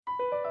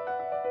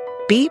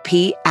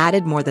BP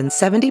added more than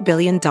 $70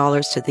 billion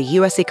to the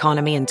U.S.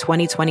 economy in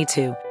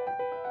 2022.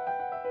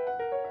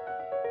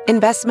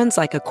 Investments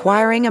like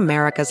acquiring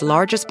America's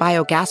largest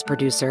biogas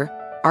producer,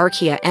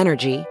 Archaea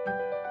Energy,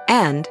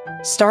 and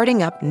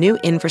starting up new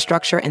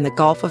infrastructure in the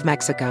Gulf of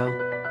Mexico.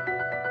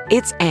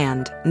 It's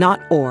and,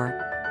 not or.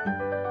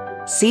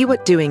 See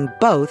what doing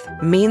both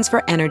means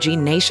for energy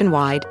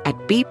nationwide at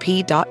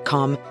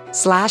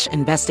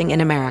bp.com/investing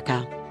in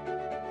America.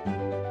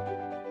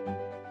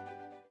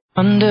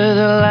 Under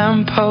the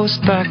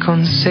lamppost back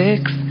on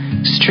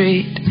 6th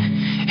Street,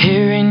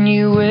 hearing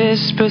you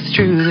whisper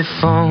through the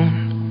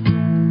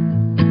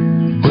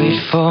phone,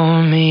 wait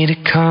for me to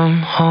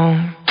come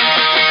home.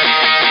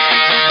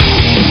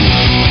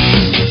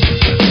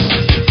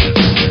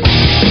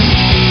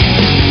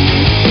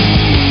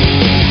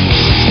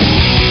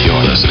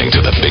 You're listening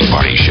to The Big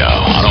Party Show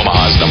on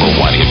Omaha's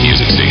 #1 hit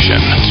music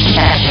station.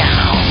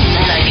 Channel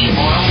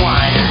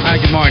 94.1. Hi,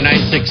 good morning,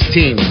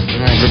 9:16. All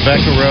right,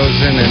 Rebecca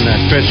Rosen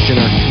and Christian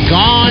are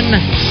gone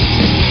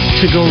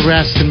to go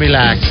rest and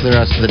relax the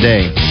rest of the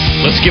day.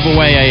 Let's give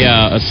away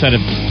a set of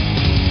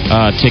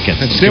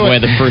tickets. Let's give do away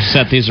it. the first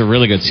set. These are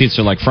really good seats.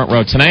 They're like front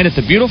row. Tonight at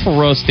the beautiful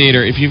Rose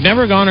Theater. If you've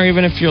never gone, or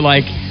even if you're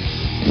like,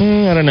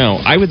 I don't know,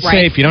 I would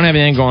say if you don't have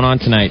anything going on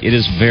tonight, it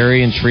is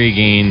very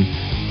intriguing.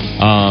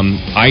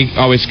 I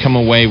always come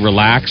away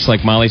relaxed,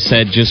 like Molly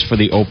said, just for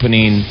the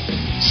opening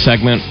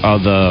segment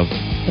of the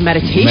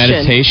meditation.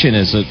 Meditation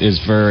is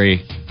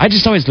very. I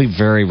just always leave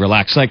very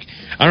relaxed. Like,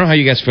 I don't know how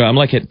you guys feel. I'm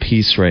like at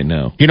peace right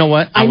now. You know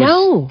what? I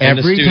know.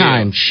 Every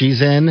time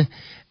she's in,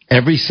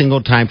 every single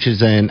time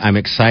she's in, I'm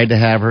excited to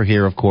have her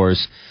here, of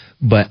course.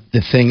 But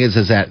the thing is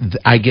that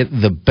I get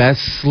the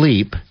best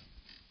sleep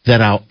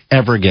that I'll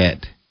ever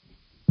get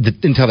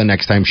until the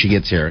next time she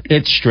gets here.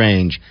 It's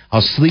strange.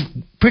 I'll sleep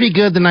pretty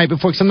good the night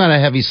before because I'm not a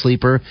heavy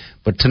sleeper.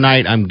 But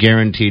tonight, I'm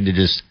guaranteed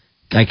to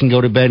I can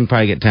go to bed and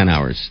probably get 10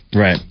 hours.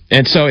 Right.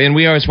 And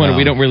we always wonder,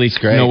 we don't really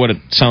know what it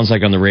sounds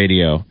like on the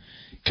radio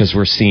because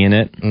we're seeing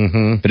it.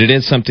 Mm-hmm. But it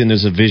is something,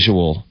 there's a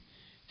visual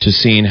to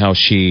seeing how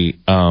she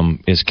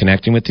is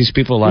connecting with these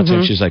people. A lot of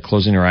times she's like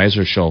closing her eyes,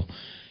 or she'll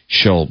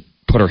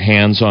put her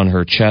hands on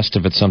her chest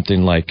if it's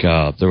something like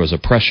there was a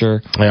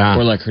pressure,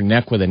 or like her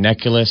neck with a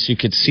necklace. You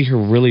could see her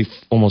really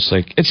almost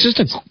like, it's just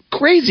a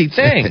crazy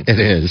thing. It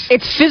is.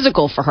 It's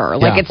physical for her.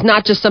 Like, it's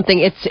not just something,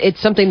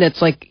 it's something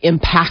that's like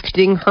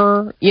impacting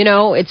her, you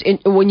know?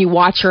 When you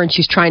watch her and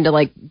she's trying to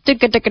like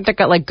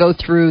go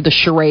through the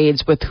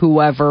charades with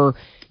whoever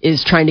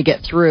is trying to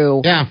get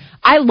through. Yeah.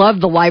 I love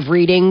the live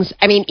readings.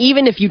 I mean,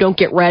 even if you don't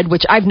get read,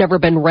 which I've never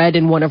been read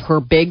in one of her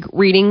big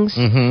readings,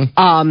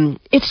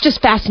 it's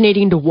just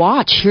fascinating to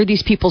watch, hear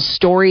these people's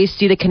stories,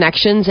 see the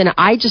connections, and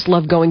I just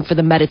love going for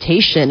the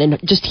meditation and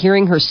just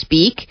hearing her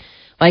speak.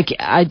 Like,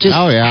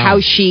 how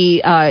she,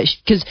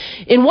 because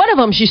in one of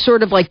them, she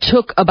sort of like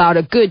took about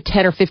a good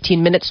 10 or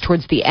 15 minutes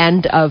towards the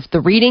end of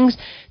the readings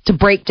to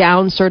break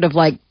down sort of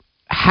like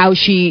how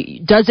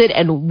she does it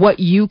and what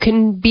you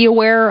can be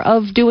aware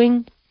of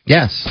doing.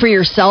 Yes. For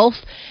yourself.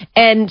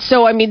 And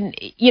so, I mean,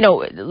 you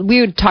know, we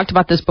had talked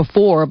about this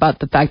before, about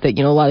the fact that,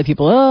 you know, a lot of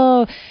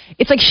people,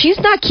 it's like she's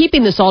not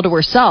keeping this all to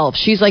herself.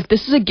 She's like,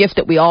 this is a gift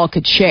that we all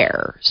could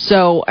share.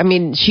 So, I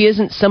mean, she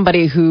isn't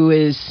somebody who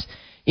is,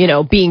 you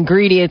know, being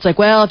greedy. It's like,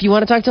 well, if you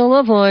want to talk to a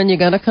loved one, you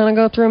got to kind of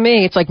go through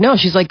me. It's like, no,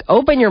 she's like,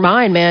 open your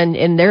mind, man,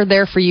 and they're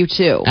there for you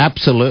too.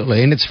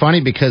 Absolutely. And it's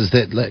funny because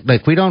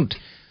we don't,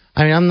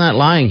 I mean, I'm not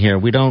lying here.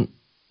 We don't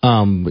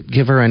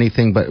give her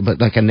anything but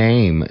like a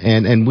name,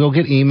 and we'll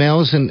get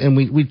emails, and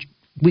we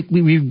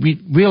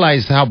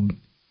realize how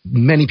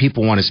many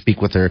people want to speak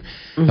with her,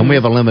 and we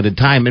have a limited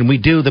time, and we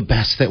do the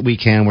best that we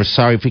can. We're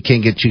sorry if we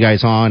can't get you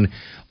guys on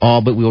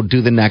all, but we'll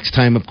do the next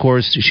time, of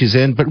course, she's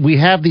in. But we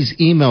have these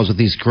emails with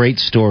these great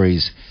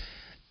stories,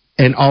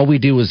 and all we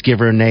do is give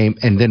her a name,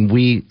 and then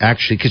we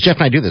actually, because Jeff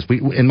and I do this,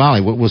 we and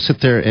Molly, we'll sit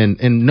there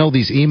and know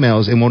these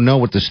emails, and we'll know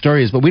what the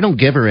story is, but we don't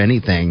give her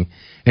anything.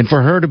 And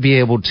for her to be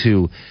able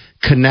to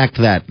connect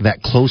that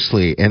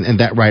closely and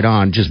that right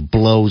on just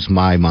blows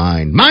my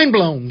mind. Mind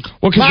blown.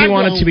 Well, because we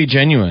want it to be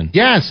genuine.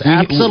 Yes,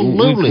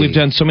 absolutely. We've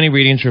done so many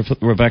readings with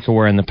Rebecca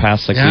where in the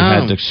past, like, we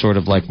had to sort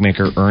of like make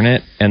her earn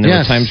it. And there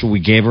were times where we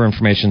gave her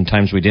information,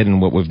 times we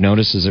didn't. What we've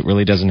noticed is it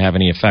really doesn't have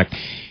any effect.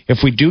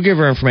 If we do give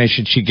her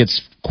information, she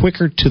gets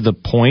quicker to the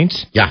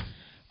point. Yeah.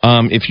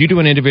 If you do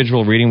an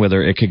individual reading with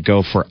her, it could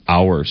go for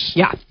hours.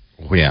 Yeah.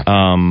 Oh, yeah.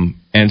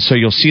 And so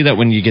you'll see that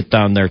when you get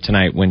down there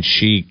tonight, when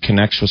she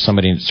connects with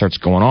somebody and it starts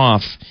going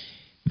off,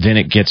 then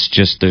it gets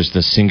just, there's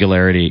the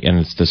singularity and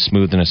it's the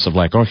smoothness of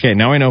like, okay,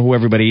 now I know who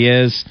everybody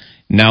is.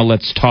 Now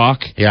let's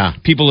talk. Yeah.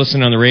 People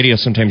listening on the radio,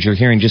 sometimes you're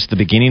hearing just the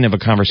beginning of a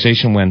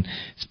conversation when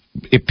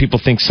if people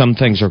think some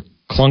things are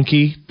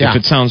clunky, if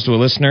it sounds to a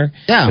listener,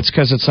 it's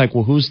because it's like,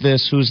 well, who's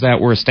this? Who's that?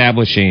 We're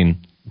establishing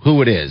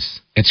who it is.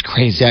 It's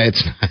crazy. Yeah,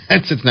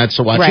 it's nuts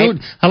to watch. Right.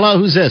 Hello,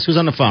 who's this? Who's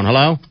on the phone?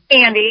 Hello?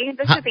 Andy.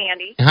 This is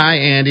Andy. Hi,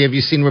 Andy. Have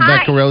you seen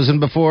Rebecca Rosen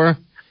before?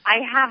 I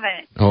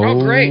haven't.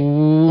 Oh, great.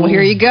 Well,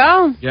 here you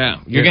go.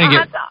 Yeah. You're going to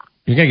get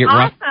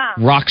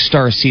awesome. rock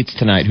star seats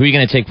tonight. Who are you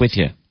going to take with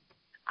you?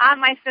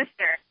 My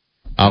sister.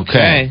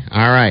 Okay.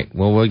 All right.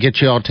 Well, we'll get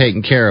you all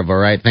taken care of. All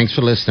right. Thanks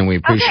for listening. We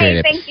appreciate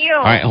it. Thank you.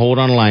 All right. Hold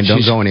on the line.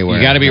 Don't go anywhere.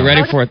 You got to be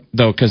ready for it,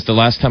 though, because the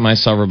last time I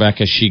saw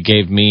Rebecca, she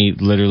gave me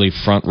literally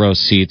front row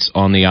seats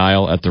on the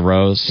aisle at the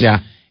Rose. Yeah.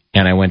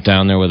 And I went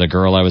down there with a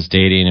girl I was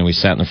dating, and we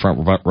sat in the front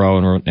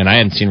row, and I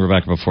hadn't seen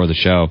Rebecca before the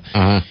show.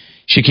 Uh-huh.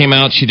 She came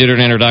out, she did her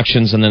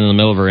introductions, and then in the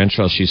middle of her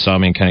intro, she saw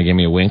me and kind of gave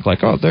me a wink,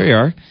 like, oh, there you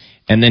are.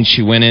 And then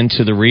she went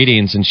into the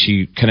readings, and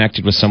she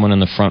connected with someone in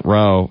the front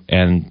row,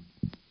 and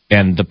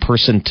the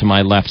person to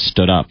my left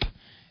stood up.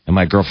 And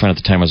my girlfriend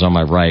at the time was on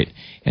my right.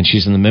 And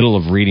she's in the middle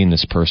of reading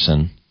this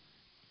person,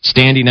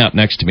 standing up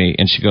next to me,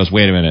 and she goes,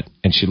 wait a minute.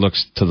 And she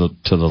looks to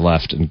the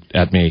left and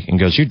at me and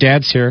goes, your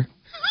dad's here.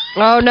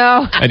 Oh,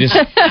 no.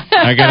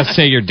 I got to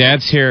say, your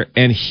dad's here.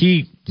 And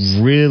he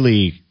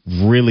really,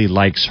 really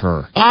likes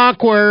her.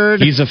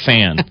 Awkward. He's a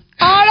fan.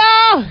 Oh,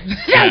 no.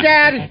 Your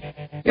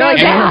dad. Your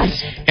dad.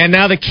 And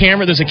now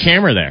there's a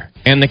camera there.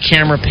 And the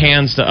camera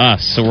pans to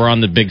us, so we're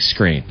on the big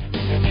screen.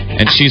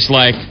 And she's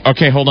like,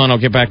 okay, hold on, I'll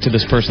get back to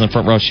this person in the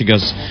front row. She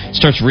goes,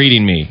 starts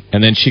reading me.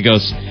 And then she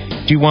goes,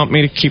 do you want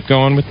me to keep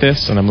going with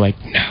this? And I'm like,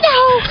 no.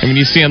 I mean,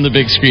 you see on the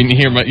big screen,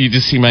 you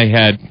just see my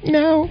head.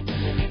 No.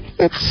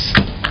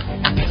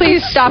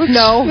 Please stop,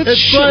 no. Let's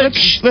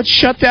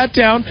shut that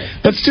down.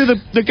 Let's do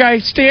the guy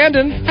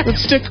standing.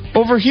 Let's stick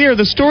over here.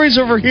 The story's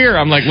over here.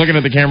 I'm like looking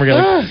at the camera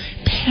going,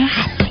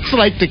 it's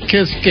like the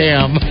kiss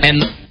cam.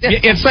 And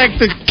it's like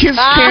the kiss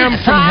cam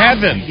from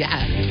heaven.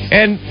 Yeah.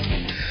 And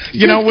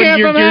you know, when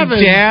your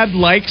dad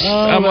likes,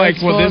 I'm like,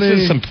 well, funny.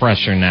 This is some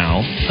pressure now.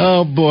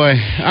 Oh, boy.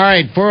 All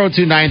right,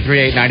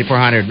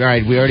 402-938-9400. All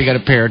right, we already got a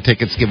pair of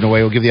tickets given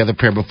away. We'll give the other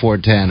pair before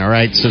 10, all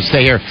right? So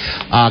stay here.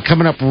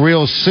 Coming up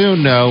real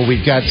soon, though,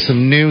 we've got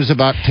some news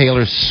about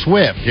Taylor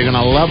Swift. You're going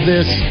to love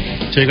this,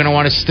 so you're going to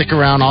want to stick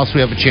around. Also,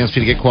 we have a chance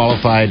for you to get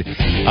qualified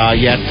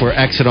yet for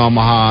Exit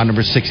Omaha,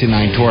 number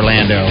 69 to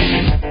Orlando.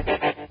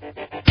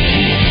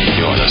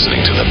 You're listening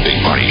to The Big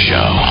Party Show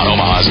on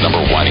Omaha's number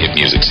 1 hit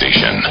music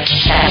station.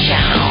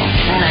 Channel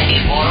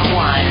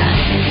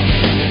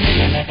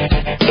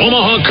 94.1.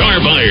 Omaha car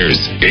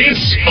buyers,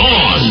 it's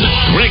on.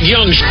 Greg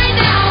Young.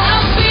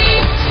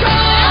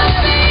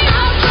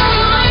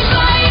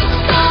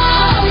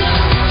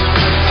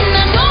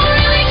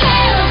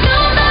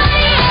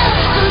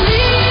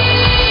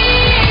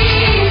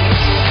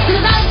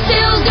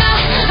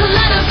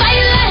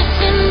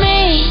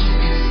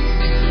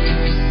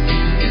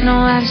 No,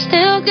 I've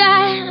still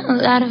got a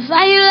lot of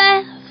fire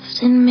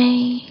left in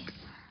me.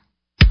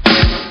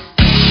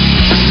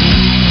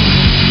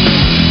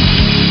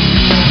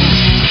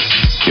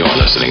 You're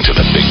listening to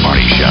The Big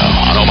Party Show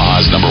on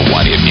Omaha's number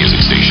 1 hit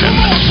music station.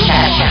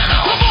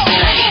 Channel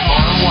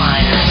 94.1.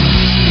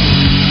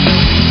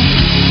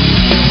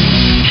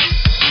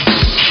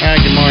 All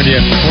right, good morning to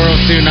you.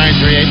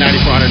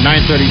 402-938-9400,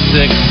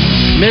 936.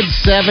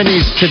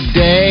 Mid-70s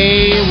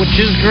today, which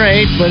is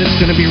great, but it's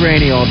going to be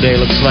rainy all day,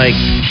 looks like.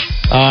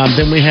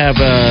 Then we have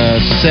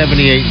 78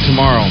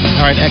 tomorrow.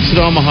 All right, Exit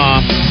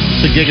Omaha.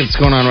 It's a gig that's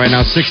going on right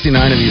now. 69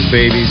 of these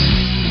babies.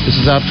 This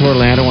is out to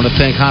Orlando. I want to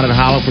thank Haunted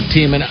Hollow for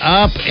teaming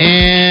up.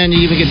 And you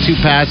even get 2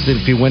 passes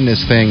if you win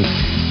this thing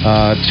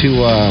to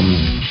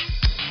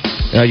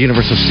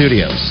Universal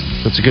Studios.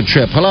 That's a good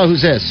trip. Hello,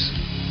 who's this?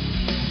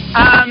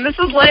 This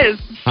is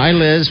Liz. Hi,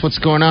 Liz. What's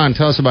going on?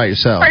 Tell us about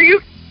yourself. Are you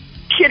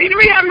kidding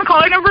me? I'm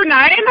caller number 9.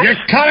 You're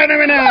caller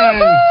number 9.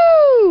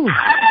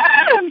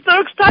 I'm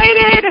so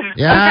excited.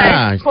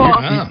 Yeah, okay,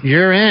 cool.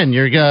 You're in.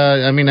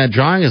 That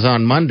drawing is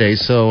on Monday,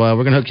 so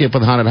we're gonna hook you up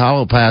with Haunted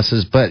Hollow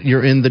passes. But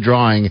you're in the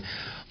drawing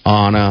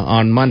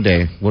on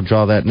Monday. We'll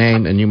draw that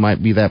name, and you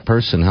might be that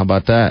person. How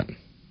about that?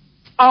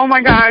 Oh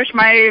my gosh,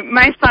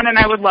 my son and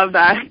I would love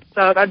that.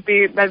 So that'd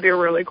be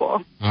really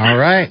cool. All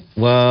right.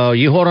 Well,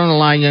 you hold on the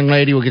line, young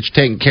lady. We'll get you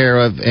taken care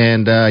of,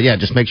 and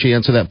just make sure you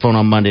answer that phone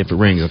on Monday if it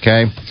rings.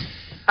 Okay.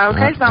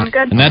 Okay, sounds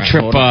good. And that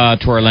trip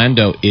to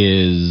Orlando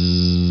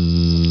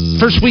is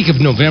first week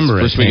of November.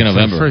 First week of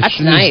November. That's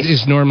nice.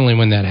 Is normally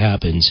when that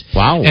happens.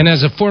 Wow. And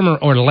as a former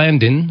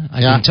Orlandan,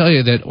 I can tell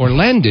you that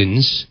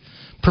Orlandans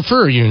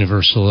prefer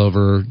Universal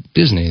over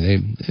Disney. They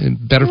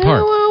better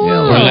park.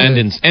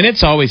 Orlandans. And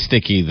it's always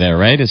sticky there,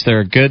 right? Is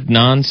there a good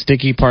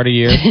non-sticky part of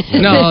year?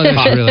 No,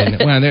 there's really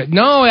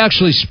no.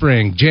 Actually,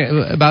 spring,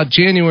 about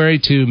January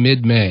to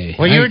mid-May.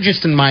 Well, you were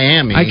just in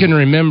Miami. I can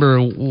remember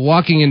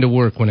walking into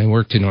work when I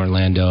worked in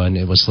Orlando, and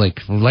it was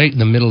like right in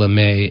the middle of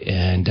May,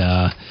 and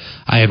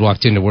I had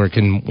walked into work,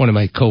 and one of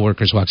my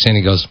coworkers walks in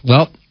and goes,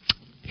 "Well,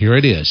 here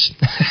it is."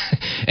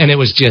 And it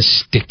was just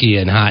sticky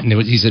and hot. And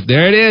he said,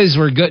 there it is.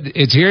 We're good.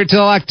 It's here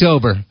till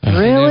October.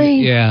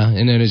 Really?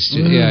 And then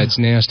it's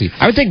nasty.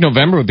 I would think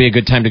November would be a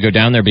good time to go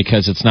down there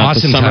because it's not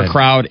the summer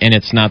crowd and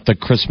it's not the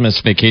Christmas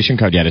vacation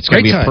crowd yet. It's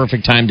going to be a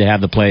perfect time to have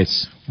the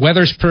place.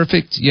 Weather's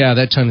perfect. Yeah,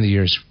 that time of the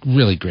year is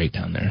really great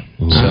down there.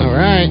 All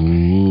right.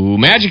 Ooh,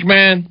 Magic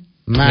Man.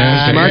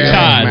 Magic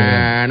Todd.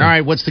 Man. All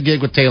right, what's the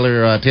gig with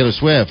Taylor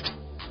Swift?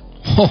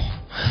 Oh,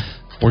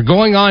 we're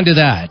going on to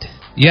that.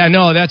 Yeah,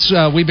 no, that's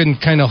we've been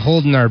kind of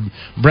holding our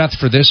breath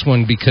for this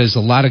one because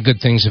a lot of good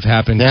things have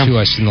happened to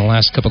us in the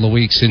last couple of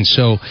weeks. And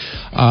so,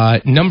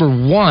 number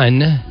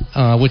one,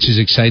 which is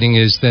exciting,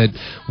 is that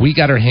we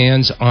got our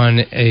hands on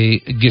a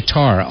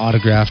guitar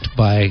autographed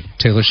by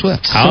Taylor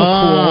Swift. So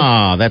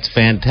cool. That's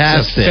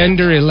fantastic. It's a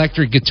Fender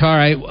electric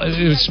guitar. It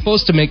was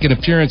supposed to make an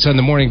appearance on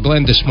the Morning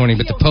Blend this morning,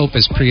 but the Pope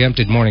has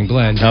preempted Morning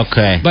Blend.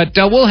 Okay. But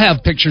we'll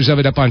have pictures of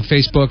it up on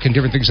Facebook and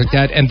different things like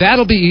that. And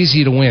that'll be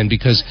easy to win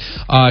because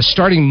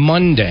starting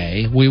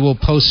Monday, we will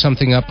post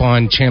something up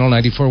on Channel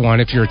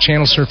 94.1. If you're a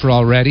Channel Surfer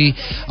already,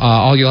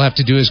 all you'll have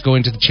to do is go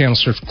into the Channel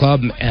Surf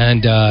Club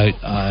and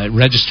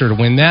register to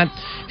win that.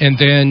 And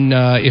then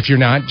if you're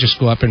not, just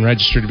go up and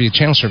register to be a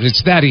Channel Surfer.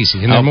 It's that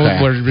easy. And then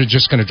we're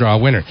just going to draw a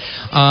winner.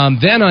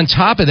 Then on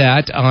top of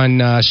that,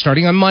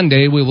 starting on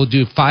Monday, we will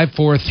do 5,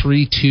 4,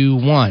 3, 2,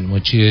 1,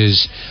 which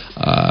is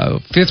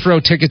fifth row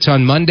tickets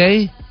on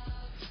Monday.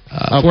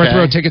 Fourth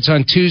row tickets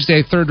on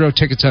Tuesday, third row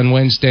tickets on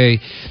Wednesday,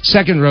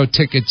 second row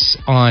tickets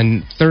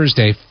on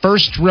Thursday,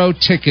 first row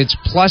tickets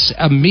plus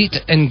a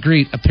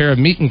pair of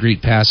meet and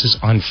greet passes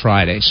on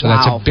Friday. So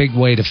that's a big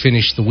way to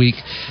finish the week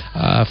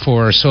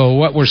So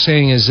what we're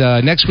saying is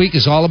next week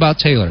is all about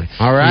Taylor.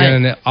 All right.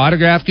 We got an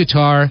autographed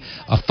guitar,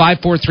 a 5,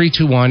 4, 3,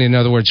 2, 1. In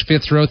other words,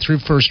 fifth row through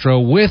first row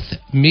with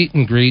meet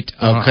and greet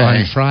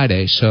on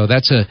Friday. So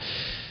that's a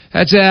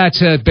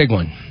big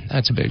one.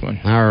 That's a big one.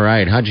 All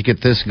right. How'd you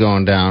get this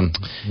going down?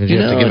 Did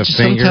you have to give a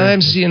finger?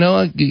 Sometimes,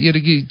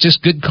 you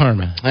just good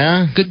karma.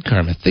 Yeah? Good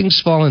karma.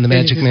 Things fall in the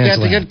magic man's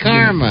lap. You got the good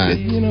karma.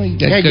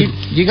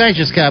 You guys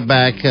just got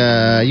back.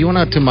 You went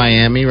out to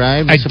Miami,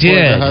 right? I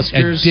did. The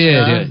Huskers?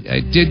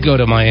 I did go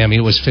to Miami.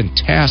 It was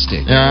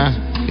fantastic. Yeah?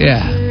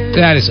 Yeah.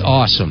 That is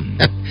awesome.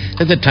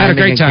 Had a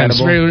great time.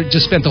 Incredible?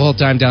 Just spent the whole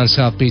time down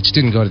South Beach.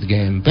 Didn't go to the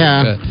game.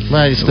 But,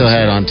 well, you still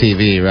had it on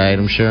TV, right?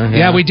 I'm sure.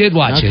 Yeah, we did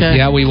watch it.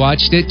 Yeah, we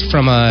watched it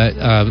from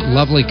a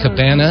lovely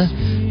cabana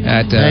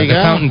at the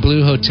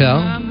Fontainebleau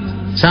Hotel.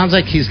 Sounds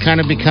like he's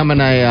kind of becoming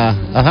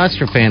a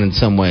Husker fan in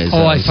some ways.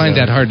 Oh, I find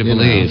that hard to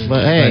believe.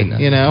 But hey,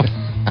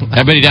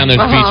 Everybody down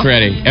there is beach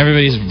ready.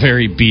 Everybody's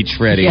very beach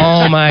ready.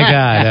 Oh, my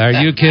God.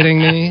 Are you kidding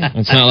me?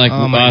 It's not like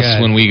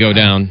us when we go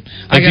down.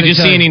 Like, did you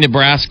see any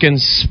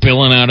Nebraskans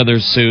spilling out of their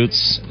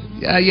suits?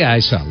 Yeah, I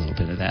saw a little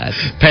bit of that.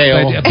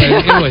 Pale. But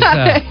it was,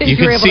 you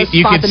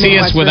could see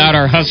us without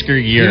our Husker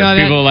gear.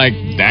 People are like,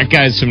 that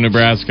guy's from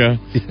Nebraska.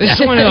 It's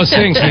one of those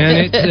things,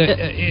 man.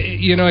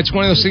 It's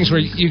one of those things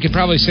where you could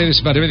probably say this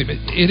about everything, but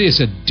it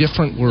is a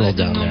different world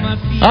down there.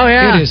 Oh,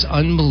 yeah. It is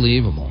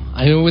unbelievable.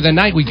 With the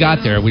night we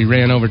got there, we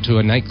ran over to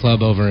a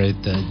nightclub over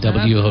at the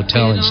W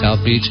Hotel in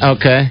South Beach.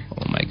 Okay.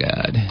 Oh, my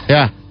God.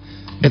 Yeah.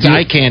 It's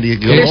eye candy.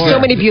 There's so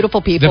many beautiful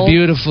people.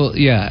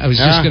 I was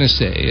just going to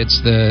say,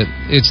 it's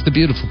the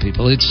beautiful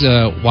people. It's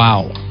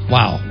wow.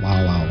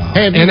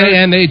 Hey,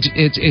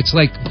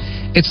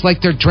 it's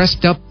like they're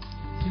dressed up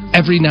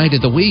every night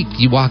of the week.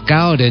 You walk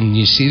out and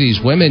you see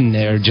these women.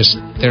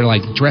 They're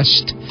like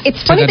dressed.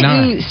 It's funny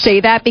that you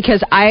say that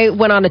because I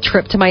went on a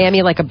trip to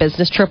Miami, like a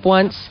business trip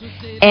once,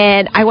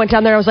 and I went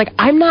down there. I was like,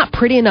 I'm not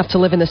pretty enough to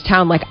live in this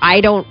town. Like, I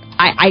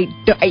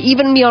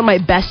even me on my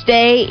best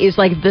day is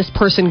like this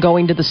person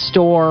going to the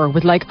store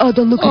with like, oh,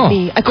 don't look at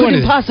me. I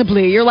couldn't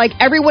possibly. You're like,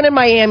 everyone in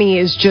Miami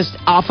is just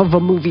off of a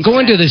movie.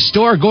 Going to the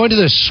store, going to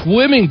the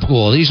swimming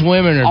pool. These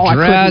women are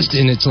dressed,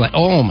 and it's like,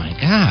 oh my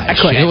gosh,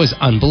 it was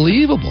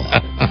unbelievable.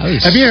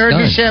 Have you heard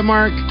this yet,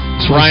 Mark?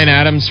 It's Ryan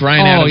Adams.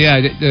 Oh yeah,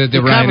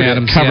 the Ryan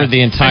Adams covered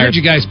the entire. I heard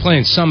you guys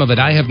playing some of it.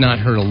 I have not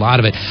heard a lot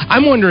of it.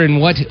 I'm wondering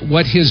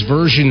what his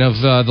version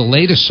of the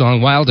latest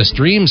song, Wildest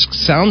Dreams,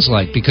 sounds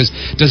like. Because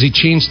does he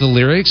change the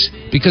lyrics?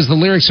 Because the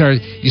lyrics are,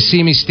 you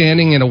see me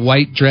standing in a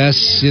white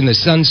dress in the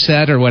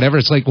sunset or whatever.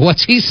 It's like,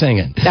 what's he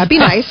singing? That'd be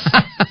nice.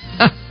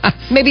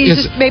 Maybe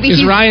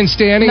is Ryan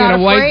standing in a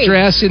white afraid.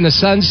 dress in the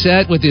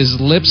sunset with his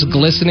lips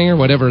glistening or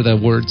whatever the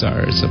words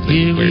are, or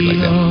something weird like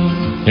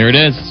that. Here it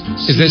is.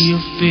 Is this?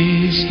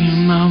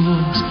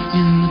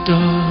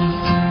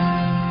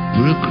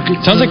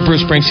 Sounds like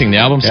Bruce Springsteen. The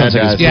album sounds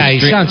like he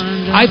sounds.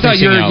 I thought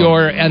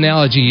your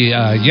analogy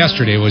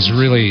yesterday was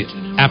really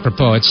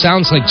apropos. It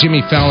sounds like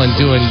Jimmy Fallon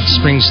doing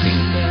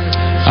Springsteen.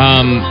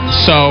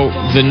 So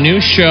the new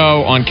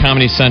show on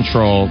Comedy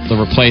Central, The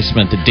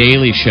Replacement, The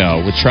Daily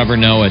Show with Trevor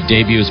Noah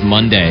debuts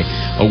Monday.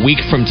 A week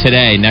from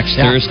today, next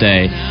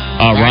Thursday,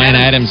 Ryan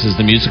Adams is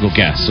the musical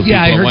guest. So people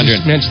are wondering,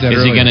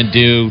 is he going to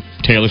do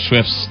Taylor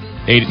Swift's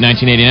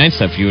 1989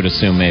 stuff? You would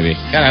assume maybe.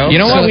 You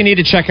know what we need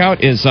to check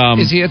out is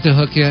he at the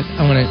hook yet?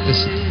 I want to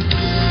listen.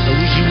 I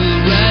wish you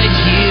were right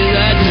here,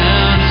 right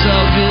now. It's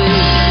all good.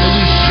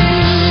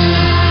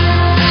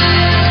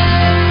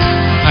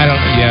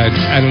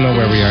 I don't know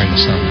where we are in the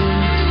song.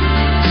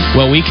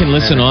 Well, we can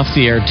listen off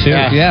the air too.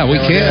 Yeah, we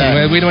can.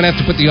 Yeah. We don't have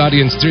to put the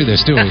audience through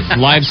this, do we?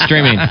 Live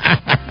streaming.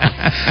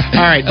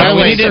 All right.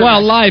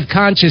 Live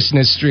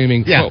consciousness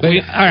streaming. Yeah. All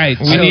right.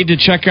 We need to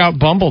check out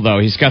Bumble, though.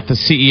 He's got the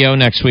CEO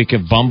next week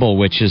of Bumble,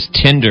 which is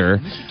Tinder.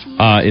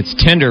 It's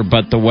Tinder,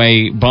 but the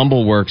way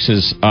Bumble works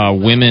is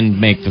women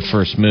make the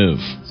first move.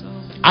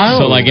 Oh.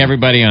 So, like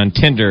everybody on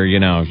Tinder,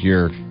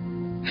 you're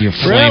You're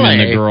flaming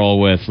the girl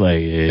with like,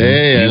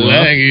 hey, I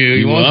like you.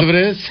 You want some of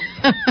this?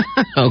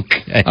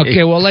 Okay.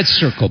 Okay, well, let's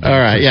circle back. All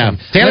right, yeah.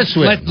 Taylor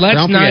Swift.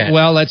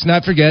 Let's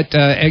not forget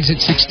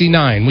Exit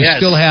 69. We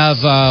still have,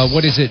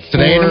 what is it,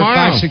 today and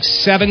tomorrow. 5, 6,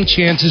 7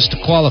 chances to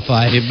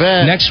qualify. You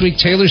bet. Next week,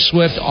 Taylor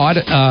Swift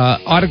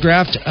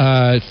autographed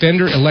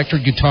Fender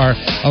electric guitar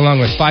along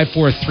with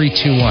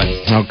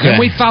 54321. Okay. And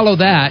we follow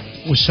that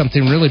with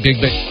something really big,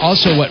 but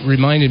also what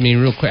reminded me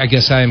real quick, I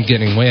guess I am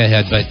getting way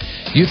ahead, but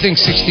you think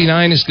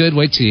 69 is good?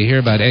 Wait till you hear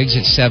about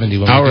Exit 70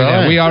 when we do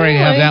that. We already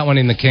have that one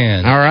in the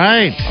can. All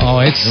right. Oh,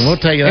 and we'll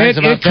tell you that.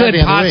 It could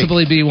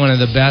possibly be one of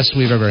the best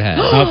we've ever had.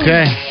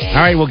 Okay.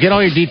 All right. Well, get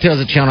all your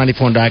details at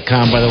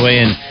channel94.com, by the way,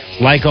 and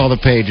like all the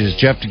pages.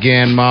 Jeff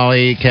DeGan,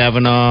 Molly,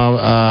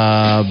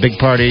 Kavanaugh, Big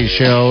Party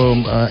Show,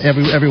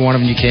 every one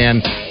of them you can,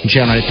 and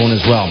Channel 94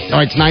 as well.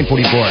 All right, it's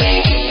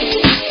 9:44.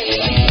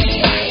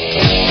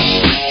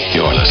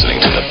 You're listening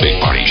to The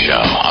Big Party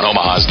Show on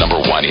Omaha's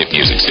 #1 hit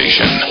music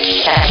station.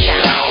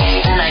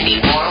 Channel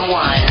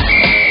 94.1.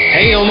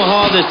 Hey,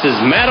 Omaha, this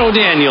is Matt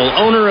O'Daniel,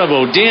 owner of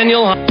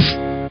O'Daniel.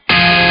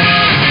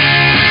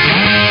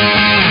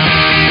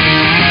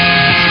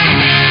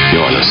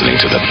 You're listening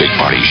to The Big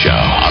Party Show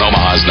on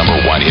Omaha's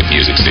 #1 hit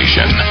music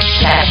station.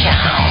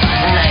 Channel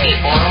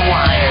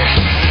 94.1.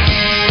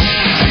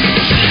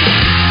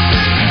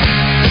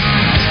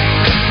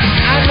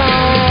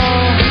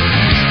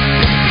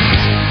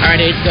 All right,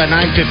 it's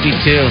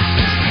 9:52.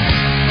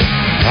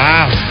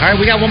 Wow. All right,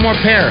 we got one more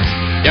pair.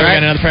 Yeah, we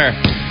got another pair.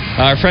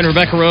 Our friend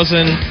Rebecca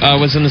Rosen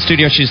was in the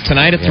studio. She's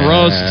tonight at the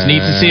Rose. It's neat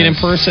to see it in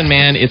person,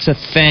 man. It's a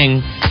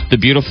thing. The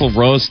beautiful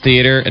Rose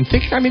Theater. And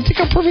think how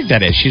perfect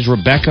that is. She's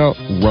Rebecca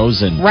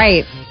Rosen.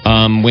 Right.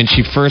 When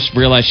she first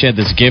realized she had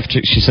this gift,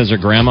 she says her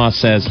grandma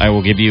says, "I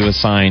will give you a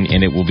sign,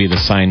 and it will be the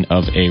sign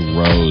of a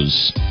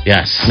rose."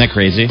 Yes. Isn't that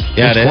crazy?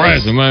 Yeah, it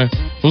is.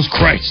 Who's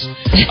Christ?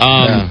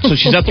 So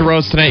she's at the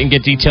Rose tonight. You can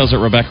get details at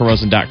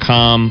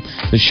RebeccaRosen.com.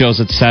 The show's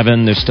at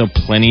 7. There's still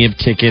plenty of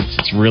tickets.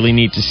 It's really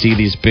neat to see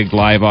these big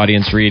live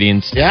audience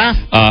readings. Yeah.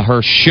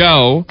 Her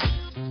show,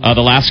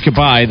 The Last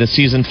Goodbye, the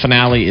season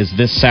finale is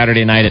this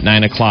Saturday night at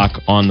 9 o'clock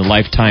on the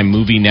Lifetime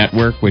Movie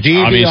Network, which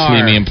DVR.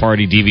 obviously me and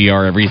Party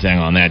DVR everything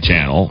on that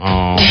channel.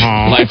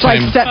 It's like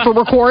set for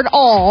record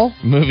all.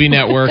 Movie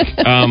Network,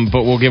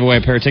 but we'll give away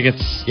a pair of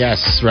tickets.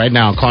 Yes, right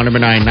now. Call number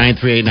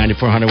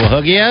 938-9400. We'll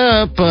hook you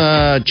up.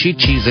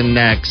 Chi-Chi's in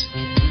next.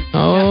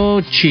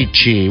 Oh,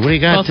 Chi-Chi. What do you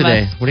got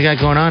today? What do you got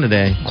going on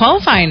today?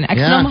 Qualifying.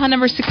 Exit Omaha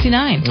number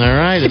 69. All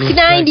right.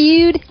 69,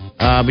 dude.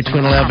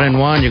 Between 11 and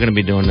 1, you're going to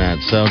be doing that.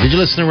 So, did you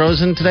listen to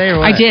Rosen today or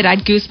what? I did. I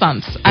had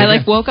goosebumps.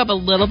 I woke up a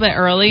little bit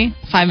early,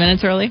 5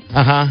 minutes early.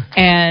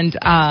 And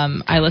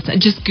I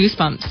listened. Just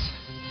goosebumps.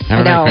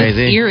 I know.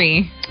 Crazy.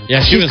 Eerie.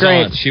 Yeah, she was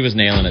great. on. She was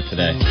nailing it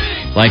today.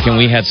 And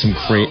we had some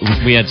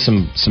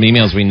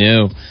emails we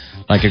knew.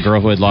 Like a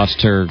girl who had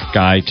lost her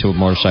guy to a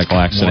motorcycle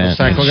accident.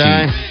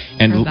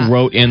 And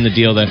wrote in the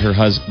deal that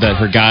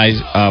her guy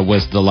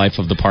was the life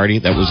of the party.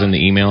 That was in the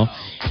email.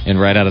 And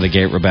right out of the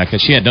gate, Rebecca,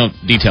 she had no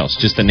details,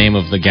 just the name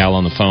of the gal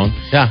on the phone.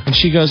 Yeah. And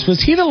she goes,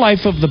 "Was he the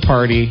life of the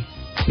party?"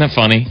 Isn't that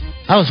funny?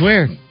 That was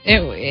weird. I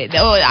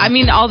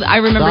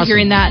remember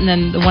hearing that, and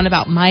then the one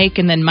about Mike,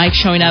 and then Mike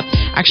showing up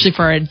actually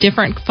for a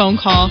different phone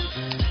call.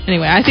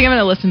 Anyway, I think I'm going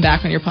to listen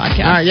back on your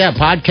podcast. All right, yeah,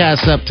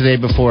 podcast up today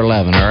before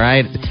 11, all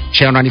right?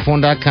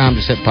 Channel94.com,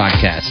 just hit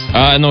podcast.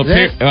 And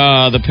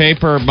the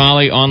paper,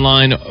 Molly,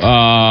 online,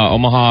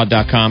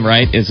 Omaha.com,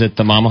 right? Is it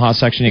the Mamaha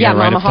section you got to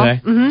write up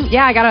today? Mm-hmm.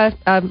 Yeah, I got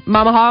a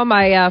Mamaha.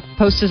 My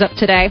post is up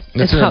today.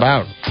 What's it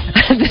about?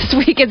 This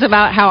week it's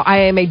about how I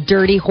am a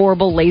dirty,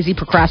 horrible, lazy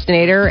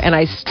procrastinator, and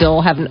I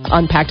still haven't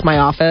unpacked my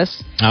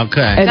office.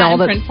 Okay. Is that in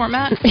print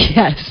format?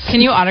 Yes.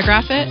 Can you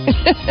autograph it?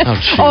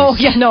 Oh,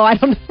 yeah, no, I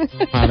don't.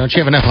 Don't you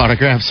have enough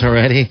autographs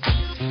already?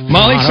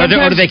 Molly,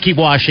 or do they keep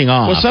washing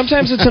off? Well,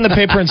 sometimes it's in the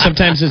paper and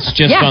sometimes it's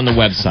just on the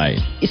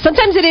website.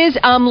 Sometimes it is.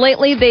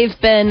 Lately, they've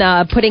been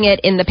putting it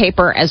in the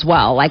paper as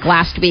well. Like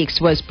last week's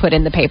was put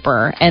in the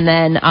paper. And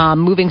then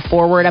moving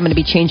forward, I'm going to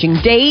be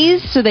changing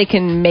days so they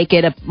can make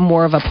it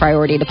more of a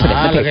priority to put it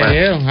in the paper.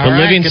 The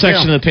living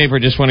section of the paper,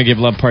 just want to give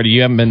Love Party.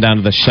 You haven't been down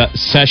to the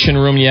session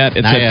room yet.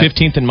 It's at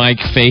 15th and Mike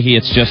Fahey.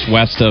 It's just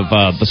west of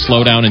the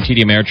Slowdown and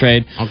TD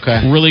Ameritrade.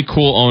 Okay. Really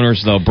cool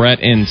owners, though. Brett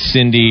and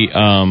Cindy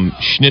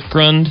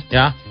Schnittgrund.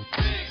 Yeah.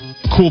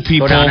 Cool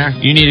people. Go down there.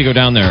 You need to go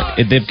down there.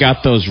 They've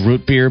got those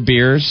root beer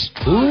beers.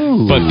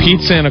 Ooh. But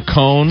pizza in a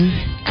cone.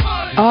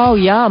 Oh,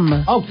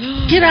 yum. Oh,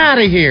 get out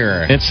of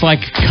here. It's like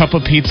a cup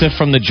of pizza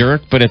from the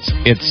Jerk, but it's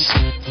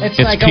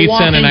like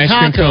pizza and an ice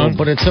cream cone.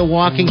 But it's a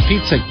walking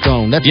pizza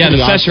cone. That's the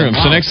awesome. session room.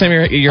 So next time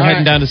you're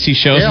heading down to see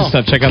shows and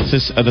stuff, check out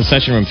the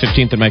session room,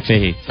 15th and Mike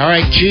Fahey. All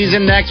right, cheese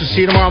in next. We'll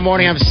see you tomorrow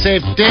morning. Have a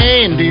safe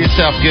day and do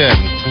yourself good.